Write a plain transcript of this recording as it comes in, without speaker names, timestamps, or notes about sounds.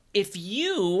If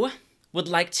you would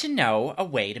like to know a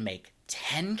way to make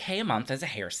 $10K a month as a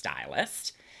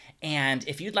hairstylist, and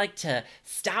if you'd like to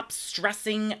stop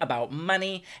stressing about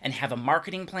money and have a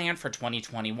marketing plan for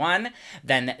 2021,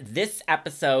 then this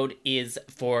episode is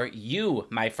for you,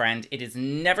 my friend. It is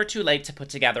never too late to put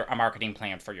together a marketing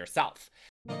plan for yourself.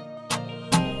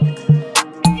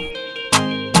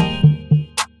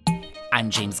 I'm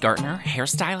James Gartner,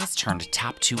 hairstylist turned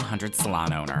top 200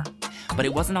 salon owner. But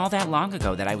it wasn't all that long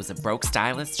ago that I was a broke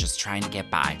stylist just trying to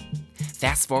get by.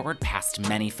 Fast forward past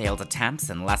many failed attempts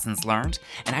and lessons learned,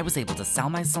 and I was able to sell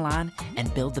my salon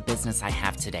and build the business I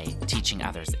have today, teaching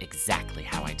others exactly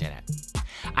how I did it.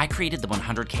 I created the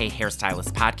 100K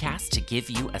Hairstylist podcast to give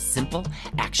you a simple,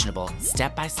 actionable,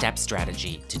 step-by-step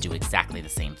strategy to do exactly the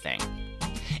same thing.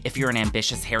 If you're an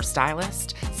ambitious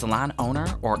hairstylist, salon owner,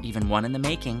 or even one in the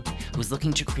making who's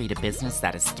looking to create a business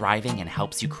that is thriving and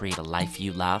helps you create a life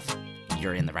you love,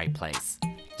 you're in the right place.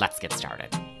 Let's get started.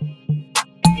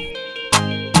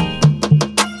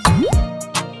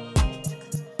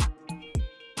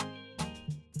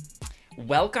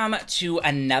 Welcome to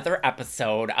another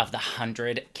episode of the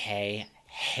 100K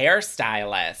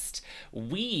Hairstylist.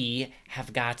 We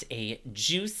have got a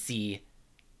juicy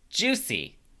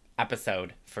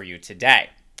episode for you today.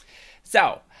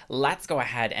 So let's go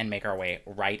ahead and make our way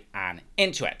right on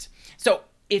into it. So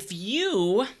if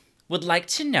you would like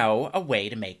to know a way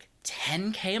to make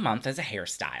 $10K a month as a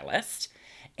hairstylist,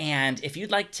 and if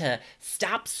you'd like to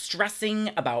stop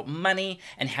stressing about money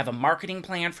and have a marketing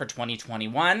plan for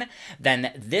 2021,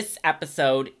 then this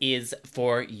episode is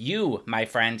for you, my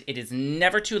friend. It is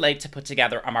never too late to put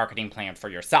together a marketing plan for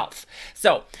yourself.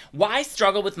 So, why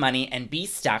struggle with money and be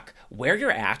stuck where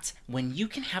you're at when you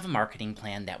can have a marketing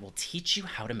plan that will teach you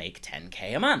how to make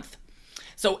 $10K a month?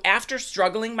 So after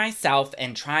struggling myself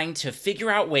and trying to figure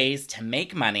out ways to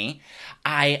make money,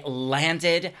 I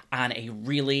landed on a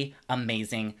really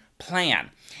amazing plan.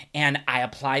 And I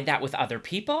applied that with other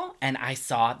people, and I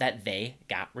saw that they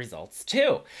got results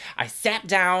too. I sat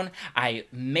down, I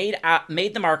made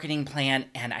the marketing plan,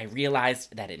 and I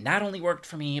realized that it not only worked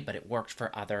for me, but it worked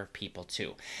for other people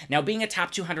too. Now, being a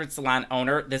top 200 salon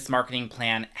owner, this marketing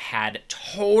plan had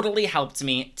totally helped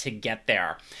me to get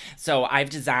there. So I've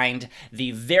designed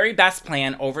the very best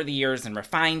plan over the years and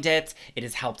refined it. It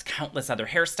has helped countless other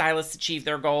hairstylists achieve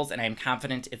their goals, and I am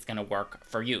confident it's going to work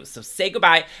for you. So say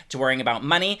goodbye to worrying about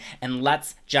money, and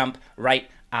let's jump right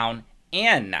on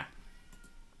in.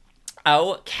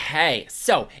 Okay,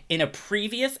 so in a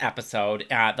previous episode,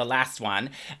 the last one,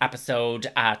 episode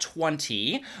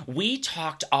 20, we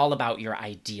talked all about your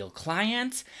ideal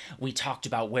client. We talked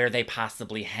about where they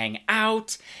possibly hang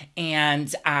out.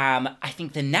 And I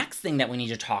think the next thing that we need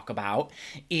to talk about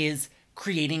is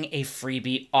creating a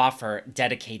freebie offer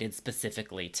dedicated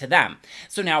specifically to them.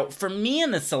 So now, for me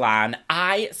in the salon,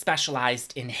 I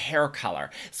specialized in hair color.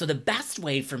 So the best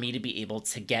way for me to be able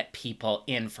to get people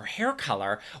in for hair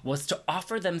color was to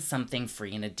offer them something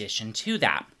free in addition to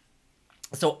that.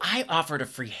 So I offered a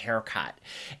free haircut.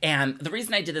 And the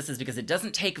reason I did this is because it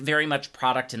doesn't take very much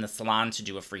product in the salon to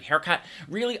do a free haircut.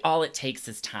 Really, all it takes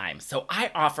is time. So I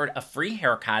offered a free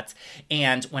haircut,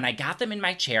 and when I got them in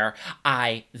my chair,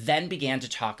 I then began to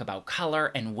talk about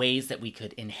color and ways that we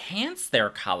could enhance their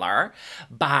color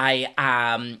by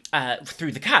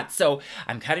through the cut. So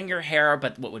I'm cutting your hair,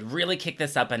 but what would really kick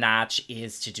this up a notch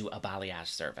is to do a balayage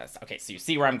service. Okay, so you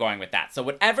see where I'm going with that. So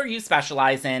whatever you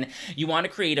specialize in, you want to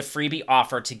create a freebie offer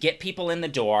to get people in the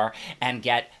door and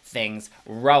get things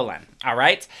rolling. All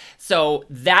right. So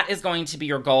that is going to be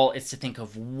your goal, is to think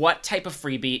of what type of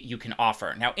freebie you can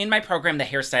offer. Now, in my program, the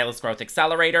Hairstylist Growth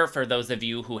Accelerator, for those of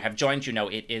you who have joined, you know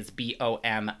it is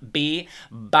BOMB,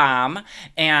 BOMB.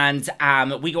 And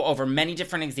we go over many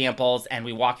different examples and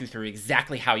we walk you through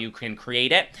exactly how you can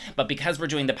create it. But because we're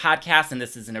doing the podcast and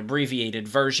this is an abbreviated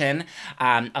version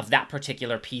of that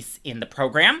particular piece in the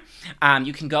program,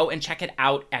 you can go and check it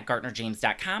out at gartnerjames.com/hairstylistgrowth.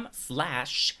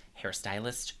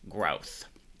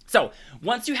 So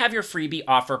once you have your freebie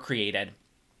offer created,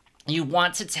 you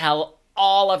want to tell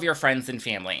all of your friends and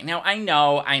family. Now, I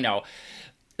know,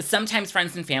 sometimes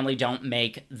friends and family don't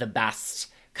make the best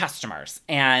customers,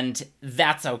 and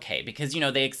that's okay because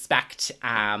they expect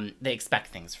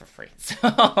things for free. So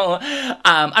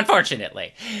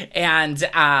unfortunately, and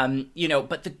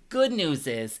but the good news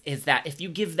is that if you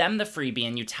give them the freebie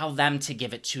and you tell them to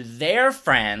give it to their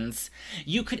friends,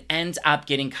 you could end up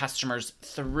getting customers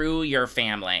through your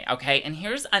family. Okay, and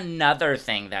here's another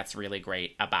thing that's really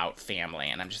great about family,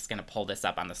 and I'm just going to pull this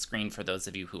up on the screen for those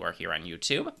of you who are here on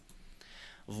YouTube.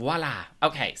 Voila.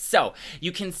 Okay, so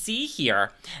you can see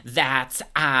here that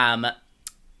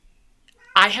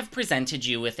I have presented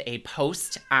you with a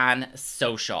post on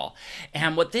social.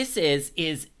 And what this is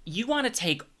you want to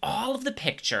take all of the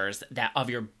pictures that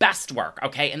of your best work,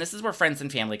 okay? And this is where friends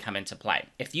and family come into play.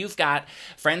 If you've got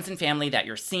friends and family that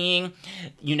you're seeing,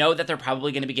 you know that they're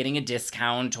probably going to be getting a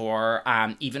discount or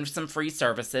even some free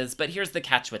services. But here's the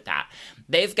catch with that.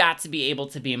 They've got to be able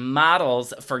to be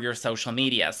models for your social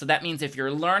media. So that means if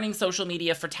you're learning social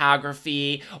media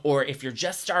photography or if you're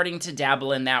just starting to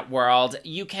dabble in that world,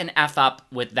 you can F up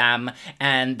with them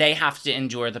and they have to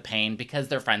endure the pain because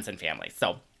they're friends and family.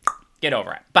 So get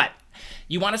over it. But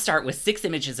you want to start with 6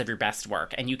 images of your best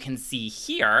work. And you can see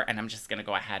here, and I'm just going to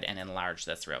go ahead and enlarge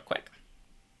this real quick.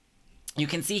 You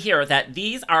can see here that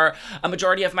these are a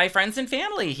majority of my friends and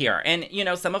family here. And, you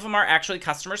know, some of them are actually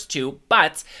customers too,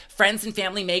 but friends and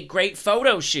family make great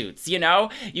photo shoots, you know?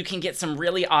 You can get some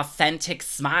really authentic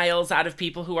smiles out of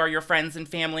people who are your friends and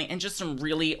family and just some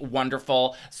really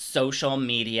wonderful social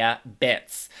media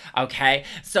bits, okay?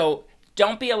 So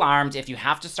don't be alarmed if you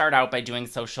have to start out by doing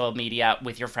social media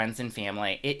with your friends and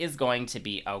family. It is going to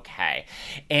be okay.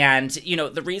 And, you know,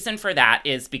 the reason for that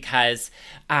is because,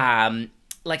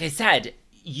 like I said,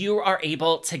 you are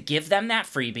able to give them that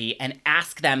freebie and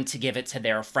ask them to give it to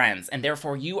their friends. And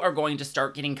therefore, you are going to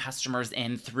start getting customers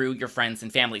in through your friends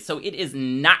and family. So it is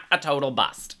not a total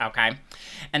bust, okay?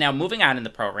 And now moving on in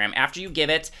the program, after you give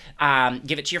it to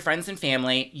your friends and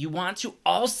family, you want to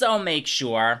also make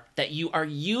sure that you are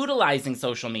utilizing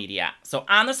social media. So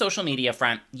on the social media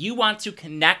front, you want to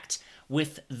connect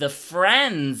with the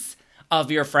friends of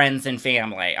your friends and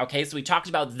family, okay? So we talked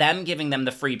about them giving them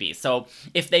the freebie. So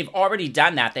if they've already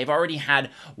done that, they've already had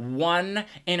one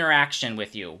interaction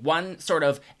with you, one sort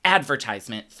of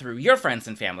advertisement through your friends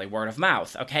and family, word of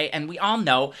mouth, okay? And we all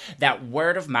know that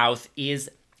word of mouth is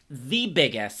the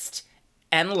biggest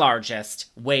and largest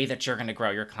way that you're going to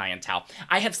grow your clientele.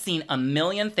 I have seen a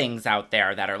million things out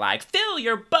there that are like, fill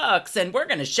your books and we're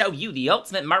going to show you the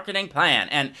ultimate marketing plan.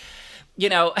 And, you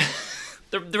know,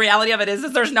 The reality of it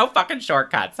is there's no fucking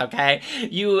shortcuts, okay?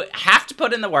 You have to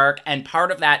put in the work, and part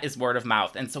of that is word of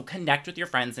mouth. And so connect with your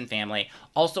friends and family.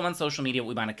 Also on social media,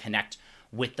 we want to connect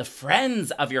with the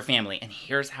friends of your family. And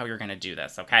here's how you're going to do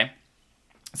this, okay?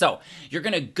 So you're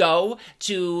going to go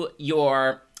to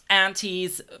your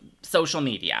auntie's social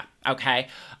media, okay?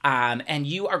 And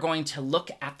you are going to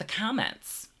look at the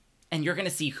comments. And you're going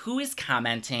to see who is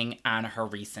commenting on her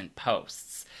recent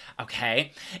posts,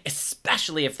 okay?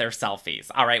 Especially if they're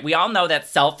selfies, all right? We all know that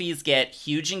selfies get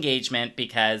huge engagement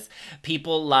because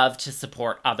people love to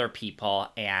support other people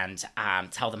and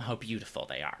tell them how beautiful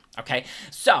they are, okay?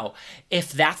 So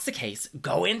if that's the case,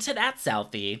 go into that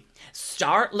selfie,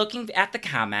 start looking at the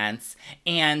comments,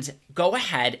 and go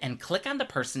ahead and click on the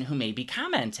person who maybe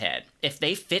commented. If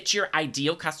they fit your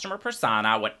ideal customer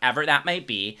persona, whatever that may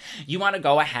be, you want to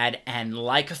go ahead and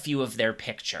like a few of their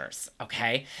pictures,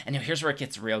 okay? And now here's where it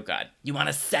gets real good. You want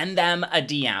to send them a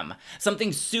DM.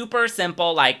 Something super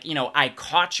simple like, you know, I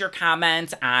caught your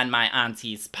comment on my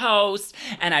auntie's post,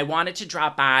 and I wanted to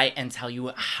drop by and tell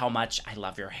you how much I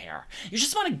love your hair. You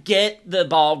just want to get the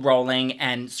ball rolling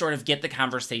and sort of get the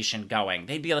conversation going.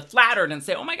 They'd be flattered and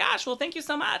say, oh my gosh, well, thank you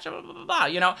so much, blah, blah, blah, blah.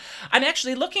 You know, I'm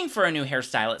actually looking for a new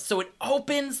hairstylist. So it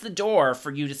opens the door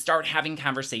for you to start having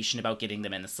conversation about getting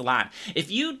them in the salon.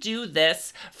 If you do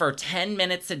this for 10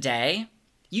 minutes a day,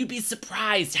 you'd be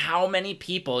surprised how many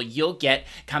people you'll get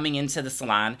coming into the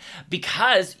salon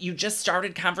because you just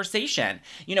started conversation.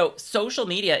 You know, social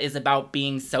media is about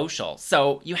being social.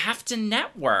 So you have to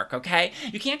network, okay?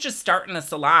 You can't just start in a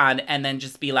salon and then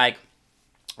just be like,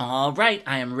 all right,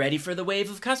 I am ready for the wave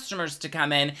of customers to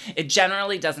come in. It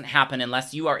generally doesn't happen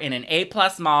unless you are in an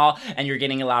A-plus mall and you're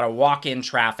getting a lot of walk-in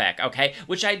traffic, okay?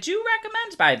 Which I do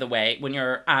recommend, by the way, when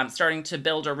you're starting to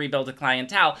build or rebuild a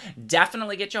clientele,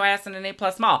 definitely get your ass in an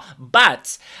A-plus mall.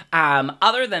 But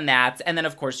other than that, and then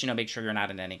of course, you know, make sure you're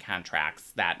not in any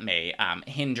contracts that may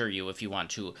hinder you if you want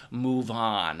to move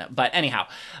on. But anyhow,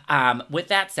 with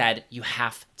that said, you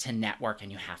have to network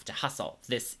and you have to hustle.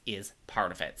 This is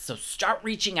part of it. So start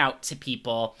reaching out to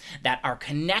people that are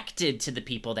connected to the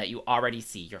people that you already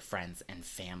see, your friends and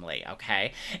family,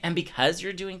 okay? And because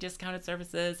you're doing discounted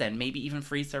services and maybe even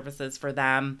free services for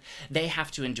them, they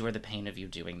have to endure the pain of you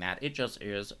doing that. It just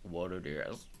is what it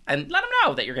is. And let them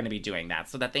know that you're going to be doing that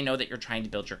so that they know that you're trying to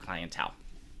build your clientele.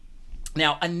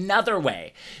 Now, another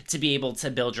way to be able to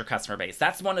build your customer base,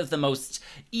 that's one of the most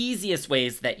easiest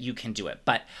ways that you can do it.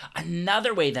 But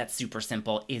another way that's super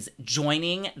simple is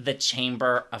joining the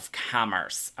Chamber of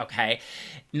Commerce, okay?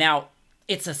 Now,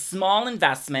 it's a small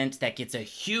investment that gets a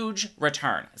huge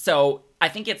return. So I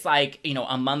think it's like,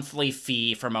 a monthly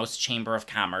fee for most Chamber of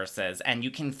Commerces. And you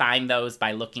can find those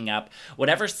by looking up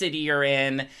whatever city you're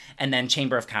in and then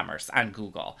Chamber of Commerce on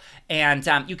Google. And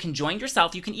you can join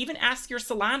yourself. You can even ask your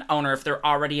salon owner if they're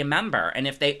already a member. And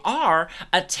if they are,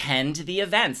 attend the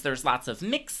events. There's lots of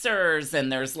mixers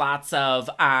and there's lots of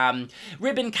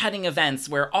ribbon cutting events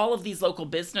where all of these local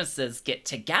businesses get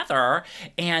together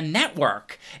and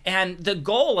network. And the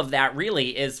goal of that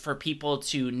really is for people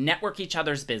to network each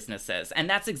other's businesses. And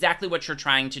that's exactly what you're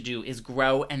trying to do, is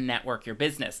grow and network your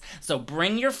business. So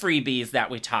bring your freebies that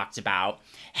we talked about.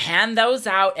 Hand those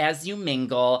out as you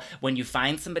mingle when you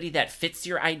find somebody that fits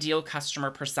your ideal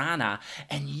customer persona,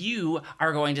 and you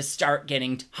are going to start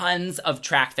getting tons of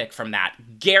traffic from that.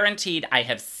 Guaranteed. I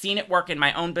have seen it work in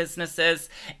my own businesses,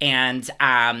 and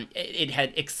it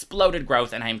had exploded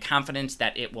growth, and I am confident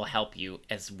that it will help you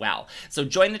as well. So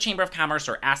join the Chamber of Commerce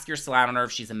or ask your salon owner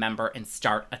if she's a member and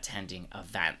start attending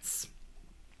events.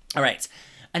 All right.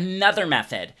 Another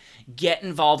method, get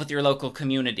involved with your local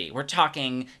community. We're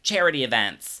talking charity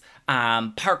events,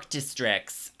 park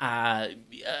districts,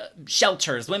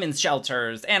 shelters, women's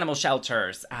shelters, animal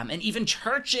shelters, and even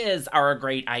churches are a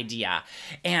great idea.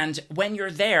 And when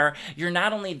you're there, you're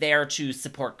not only there to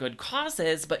support good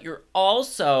causes, but you're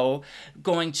also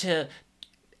going to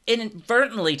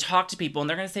inadvertently talk to people, and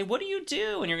they're going to say, what do you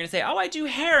do? And you're going to say, oh, I do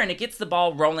hair, and it gets the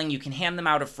ball rolling. You can hand them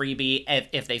out a freebie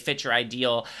if they fit your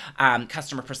ideal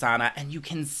customer persona, and you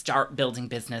can start building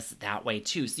business that way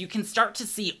too. So you can start to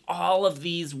see all of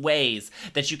these ways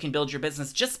that you can build your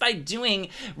business just by doing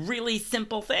really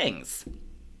simple things.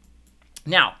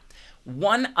 Now,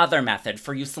 one other method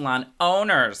for you salon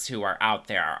owners who are out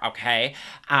there, okay,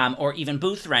 or even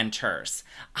booth renters.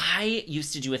 I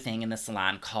used to do a thing in the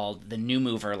salon called the New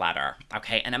Mover Letter,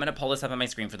 okay, and I'm going to pull this up on my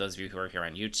screen for those of you who are here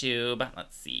on YouTube.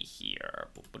 Let's see here.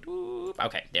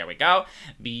 Okay, there we go.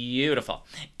 Beautiful.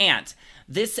 And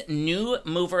this New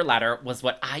Mover Letter was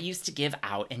what I used to give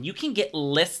out, and you can get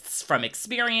lists from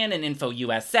Experian and Info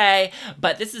USA,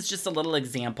 but this is just a little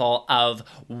example of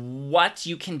what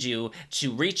you can do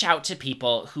to reach out to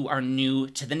people who are new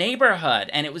to the neighborhood.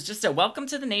 And it was just a welcome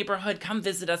to the neighborhood, come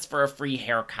visit us for a free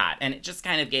haircut. And it just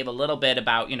kind of gave a little bit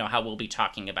about, how we'll be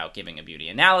talking about giving a beauty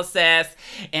analysis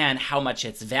and how much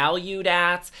it's valued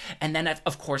at. And then,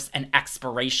 of course, an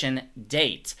expiration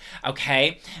date.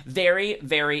 Okay? Very,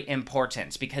 very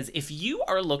important, because if you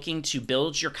are looking to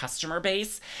build your customer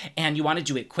base and you want to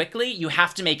do it quickly, you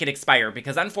have to make it expire,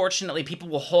 because unfortunately people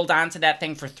will hold on to that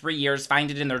thing for 3 years, find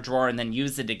it in their drawer, and then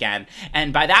use it again.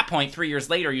 And by that point, 3 years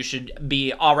later, you should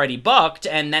be already booked,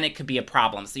 and then it could be a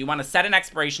problem. So you want to set an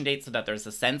expiration date so that there's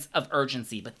a sense of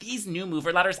urgency. But these New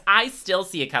Mover Letters, I still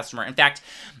see a customer. In fact,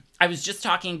 I was just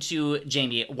talking to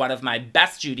Jamie, one of my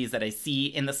best Judies that I see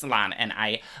in the salon, and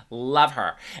I love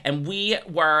her. And we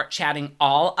were chatting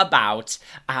all about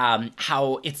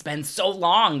how it's been so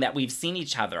long that we've seen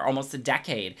each other, almost a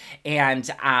decade. And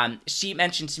she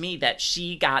mentioned to me that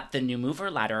she got the New Mover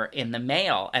Letter in the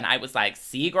mail. And I was like,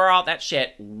 see, girl, that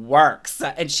shit works.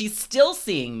 And she's still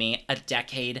seeing me a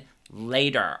decade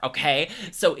later, okay?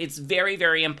 So it's very,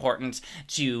 very important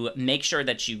to make sure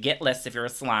that you get lists if you're a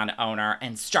salon owner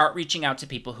and start reaching out to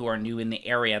people who are new in the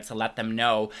area to let them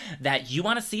know that you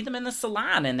want to see them in the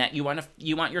salon and that you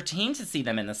want your team to see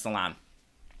them in the salon.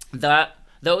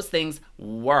 Those things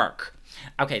work.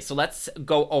 Okay, so let's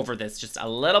go over this just a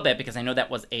little bit, because I know that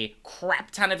was a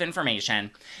crap ton of information.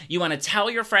 You want to tell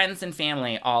your friends and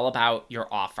family all about your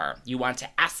offer. You want to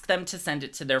ask them to send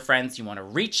it to their friends. You want to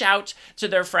reach out to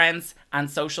their friends on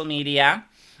social media,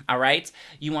 all right?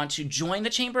 You want to join the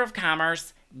Chamber of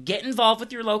Commerce, get involved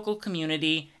with your local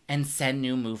community, and send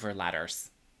New Mover Letters.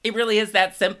 It really is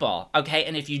that simple, okay?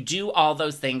 And if you do all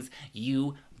those things,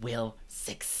 you will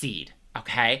succeed,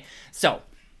 okay? So,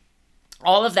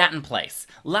 all of that in place.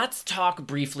 Let's talk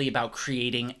briefly about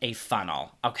creating a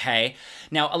funnel, okay?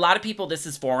 Now, a lot of people, this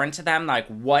is foreign to them, like,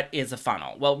 what is a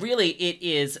funnel? Well, really, it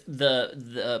is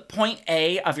the point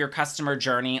A of your customer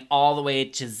journey all the way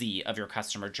to Z of your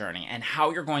customer journey, and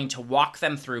how you're going to walk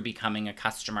them through becoming a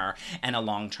customer and a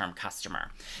long-term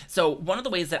customer. So one of the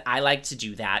ways that I like to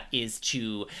do that is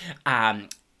to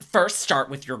first start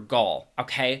with your goal,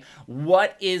 okay?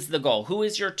 What is the goal? Who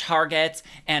is your target,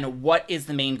 and what is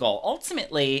the main goal?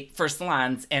 Ultimately, for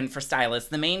salons and for stylists,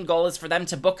 the main goal is for them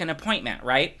to book an appointment,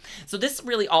 right? So this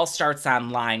really all starts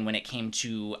online when it came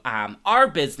to our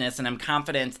business, and I'm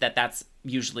confident that that's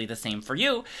usually the same for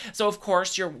you. So of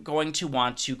course you're going to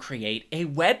want to create a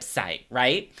website,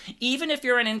 right? Even if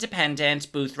you're an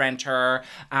independent booth renter,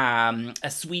 a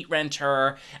suite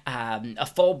renter, a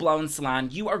full-blown salon,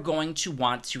 you are going to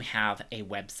want to have a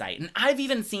website. And I've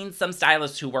even seen some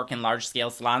stylists who work in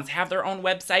large-scale salons have their own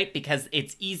website because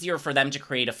it's easier for them to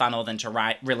create a funnel than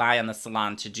to rely on the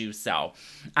salon to do so.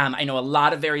 I know a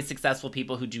lot of very successful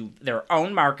people who do their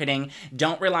own marketing,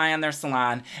 don't rely on their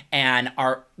salon, and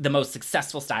are the most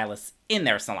successful stylists in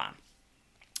their salon.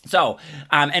 So,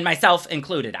 and myself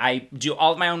included, I do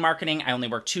all of my own marketing. I only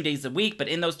work 2 days a week, but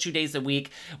in those 2 days a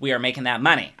week, we are making that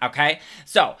money, okay?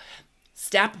 So,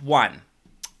 step one,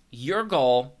 your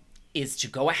goal is to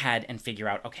go ahead and figure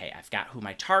out, okay, I've got who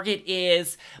my target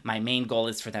is. My main goal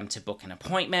is for them to book an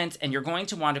appointment, and you're going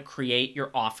to want to create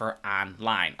your offer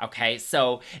online, okay?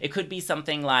 So, it could be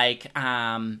something like,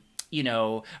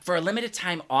 for a limited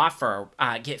time offer,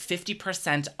 get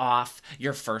 50% off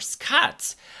your first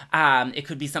cut. It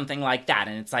could be something like that,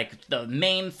 and it's like the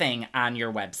main thing on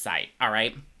your website, all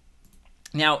right?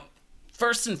 Now,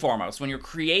 first and foremost, when you're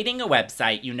creating a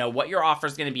website, you know what your offer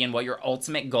is going to be and what your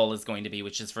ultimate goal is going to be,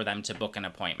 which is for them to book an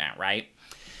appointment, right?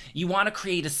 You want to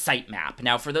create a sitemap.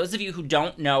 Now, for those of you who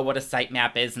don't know what a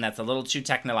sitemap is, and that's a little too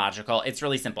technological, it's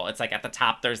really simple. It's like at the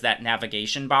top, there's that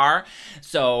navigation bar.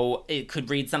 So it could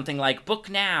read something like book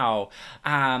now,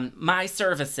 my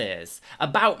services,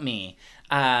 about me,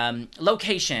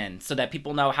 location, so that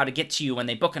people know how to get to you when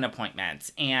they book an appointment,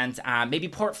 and maybe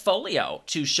portfolio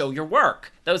to show your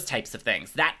work, those types of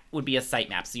things. That would be a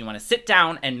sitemap. So you want to sit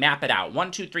down and map it out.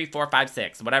 1, 2, 3, 4, 5,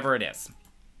 6, whatever it is.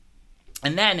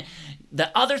 And then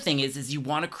the other thing is you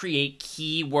want to create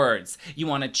keywords. You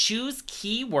want to choose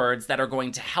keywords that are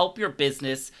going to help your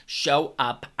business show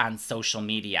up on social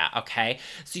media, okay?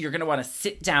 So you're going to want to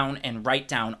sit down and write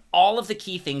down all of the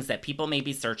key things that people may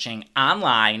be searching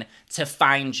online to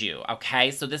find you,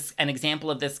 okay? So an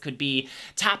example of this could be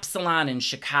top salon in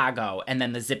Chicago and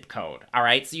then the zip code, all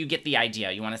right? So you get the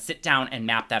idea. You want to sit down and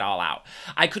map that all out.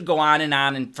 I could go on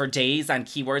and for days on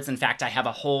keywords. In fact, I have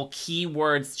a whole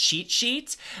keywords cheat sheet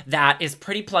that is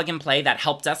pretty plug and play that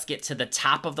helped us get to the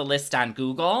top of the list on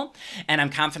Google, and I'm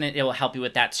confident it will help you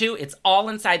with that too. It's all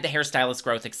inside the Hairstylist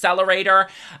Growth Accelerator.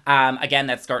 Again,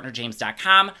 that's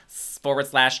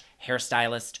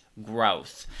gartnerjames.com/hairstylist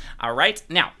growth. All right,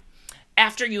 now,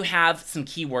 after you have some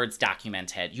keywords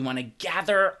documented, you want to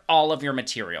gather all of your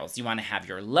materials. You want to have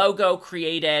your logo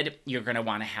created. You're going to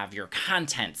want to have your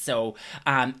content. So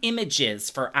images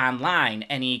for online,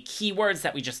 any keywords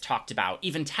that we just talked about,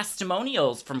 even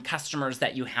testimonials from customers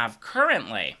that you have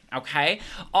currently, okay?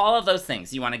 All of those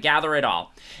things. You want to gather it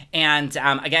all. And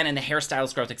again, in the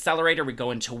Hairstylist Growth Accelerator, we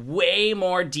go into way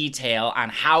more detail on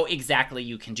how exactly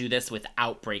you can do this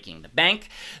without breaking the bank.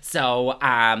 So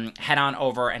head on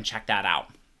over and check that out.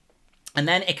 And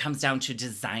then it comes down to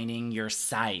designing your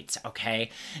site, okay?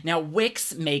 Now,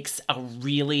 Wix makes a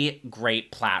really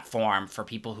great platform for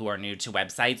people who are new to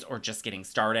websites or just getting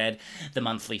started. The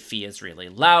monthly fee is really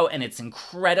low, and it's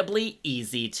incredibly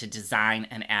easy to design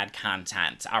and add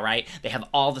content, all right? They have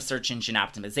all the search engine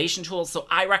optimization tools, so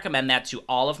I recommend that to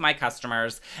all of my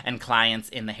customers and clients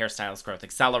in the Hairstylist Growth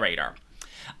Accelerator.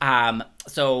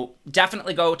 So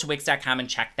definitely go to Wix.com and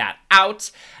check that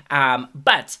out.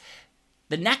 But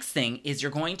the next thing is you're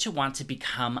going to want to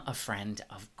become a friend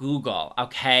of Google,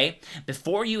 okay?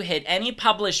 Before you hit any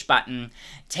publish button,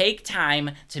 take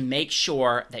time to make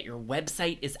sure that your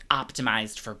website is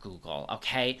optimized for Google,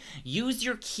 okay? Use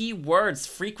your keywords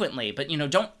frequently, but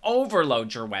don't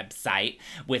overload your website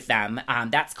with them.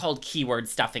 That's called keyword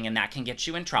stuffing, and that can get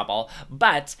you in trouble.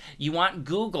 But you want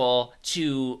Google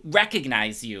to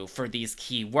recognize you for these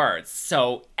keywords.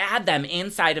 So add them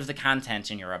inside of the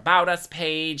content in your About Us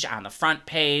page, on the front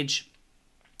page,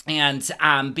 and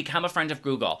become a friend of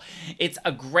Google. It's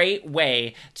a great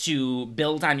way to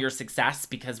build on your success,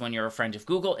 because when you're a friend of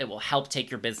Google, it will help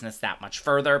take your business that much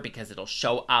further, because it'll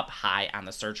show up high on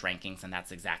the search rankings, and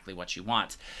that's exactly what you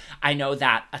want. I know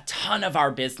that a ton of our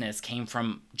business came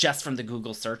from the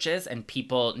Google searches and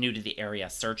people new to the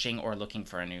area searching or looking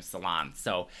for a new salon.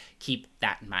 So keep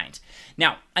that in mind.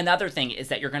 Now, another thing is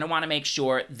that you're going to want to make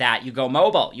sure that you go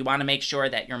mobile. You want to make sure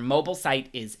that your mobile site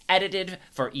is edited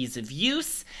for ease of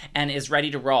use and is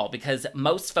ready to roll, because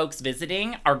most folks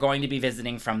visiting are going to be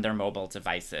visiting from their mobile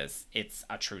devices. It's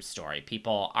a true story.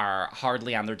 People are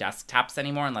hardly on their desktops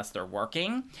anymore unless they're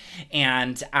working.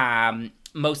 And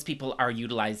most people are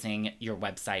utilizing your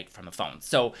website from a phone.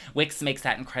 So Wix makes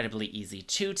that incredibly easy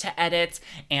too to edit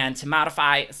and to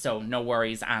modify. So no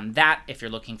worries on that. If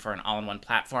you're looking for an all-in-one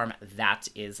platform, that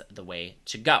is the way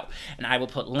to go. And I will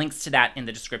put links to that in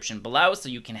the description below so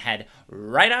you can head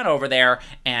right on over there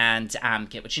and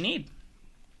get what you need.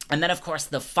 And then, of course,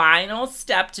 the final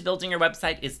step to building your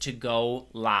website is to go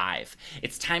live.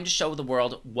 It's time to show the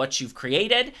world what you've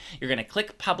created. You're going to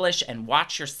click publish and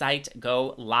watch your site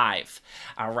go live.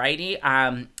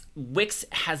 Alrighty. Wix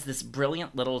has this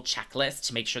brilliant little checklist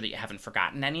to make sure that you haven't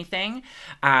forgotten anything.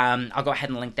 I'll go ahead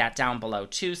and link that down below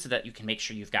too so that you can make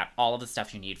sure you've got all of the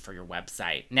stuff you need for your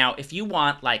website. Now, if you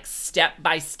want like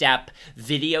step-by-step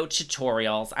video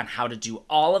tutorials on how to do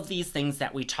all of these things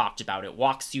that we talked about, it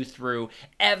walks you through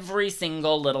every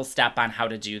single little step on how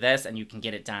to do this, and you can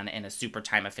get it done in a super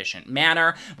time-efficient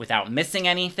manner without missing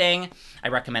anything. I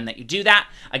recommend that you do that.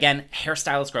 Again,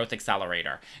 Hairstylist Growth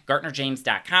Accelerator,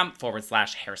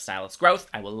 GartnerJames.com/hairstylist growth.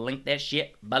 I will link that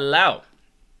shit below.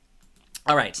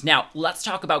 All right, now let's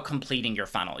talk about completing your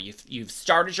funnel. You've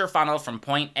started your funnel from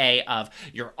point A of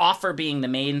your offer being the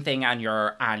main thing on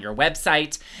your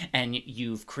website, and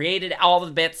you've created all the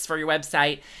bits for your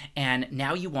website, and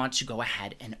now you want to go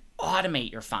ahead and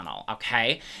automate your funnel,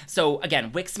 okay? So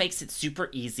again, Wix makes it super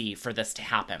easy for this to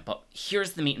happen, but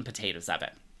here's the meat and potatoes of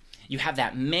it. You have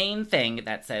that main thing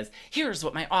that says, here's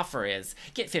what my offer is.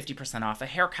 Get 50% off a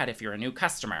haircut if you're a new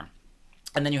customer.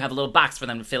 And then you have a little box for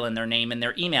them to fill in their name and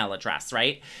their email address,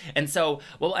 right? And so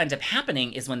what will end up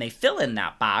happening is when they fill in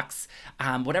that box,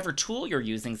 whatever tool you're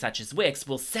using, such as Wix,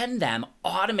 will send them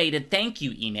automated thank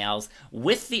you emails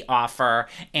with the offer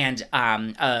and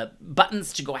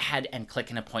buttons to go ahead and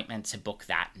click an appointment to book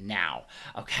that now,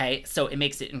 okay? So it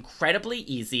makes it incredibly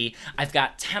easy. I've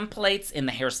got templates in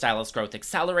the Hairstylist Growth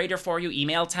Accelerator for you,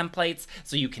 email templates,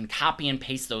 so you can copy and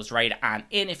paste those right on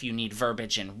in if you need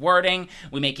verbiage and wording.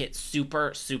 We make it super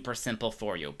simple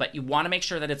for you, but you want to make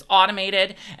sure that it's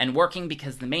automated and working,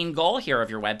 because the main goal here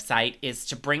of your website is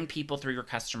to bring people through your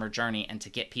customer journey and to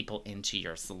get people into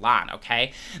your salon,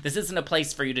 okay? This isn't a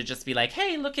place for you to just be like,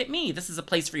 hey, look at me. This is a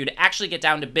place for you to actually get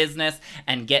down to business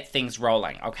and get things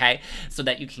rolling, okay? So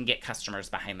that you can get customers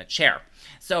behind the chair.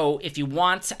 So if you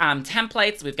want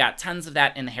templates, we've got tons of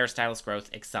that in the Hairstylist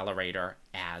Growth Accelerator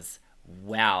as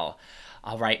well.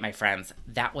 All right, my friends,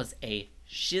 that was a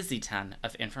shizzy ton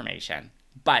of information,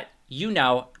 but you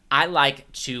know I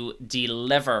like to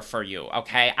deliver for you,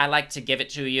 okay? I like to give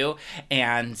it to you,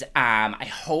 and I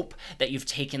hope that you've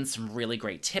taken some really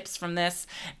great tips from this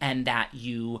and that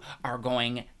you are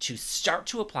going to start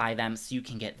to apply them so you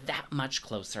can get that much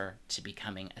closer to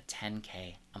becoming a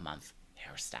 10K a month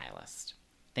hairstylist.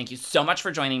 Thank you so much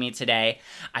for joining me today.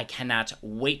 I cannot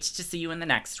wait to see you in the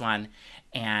next one,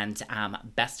 and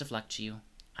best of luck to you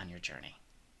on your journey.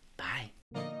 Bye.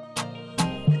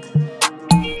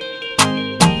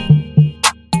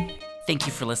 Thank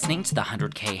you for listening to the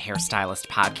 100K Hairstylist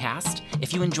podcast.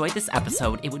 If you enjoyed this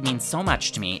episode, it would mean so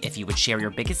much to me if you would share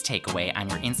your biggest takeaway on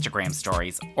your Instagram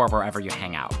stories or wherever you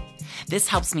hang out. This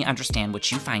helps me understand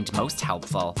what you find most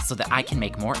helpful so that I can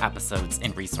make more episodes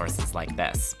and resources like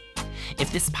this.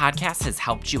 If this podcast has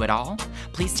helped you at all,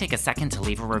 please take a second to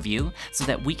leave a review so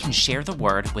that we can share the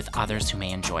word with others who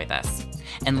may enjoy this.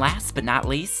 And last but not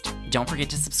least, don't forget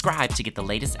to subscribe to get the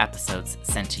latest episodes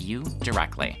sent to you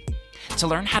directly. To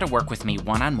learn how to work with me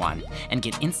one-on-one and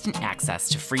get instant access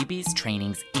to freebies,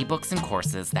 trainings, ebooks, and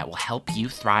courses that will help you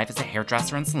thrive as a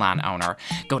hairdresser and salon owner,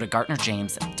 go to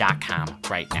GartnerJames.com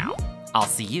right now. I'll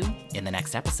see you in the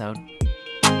next episode.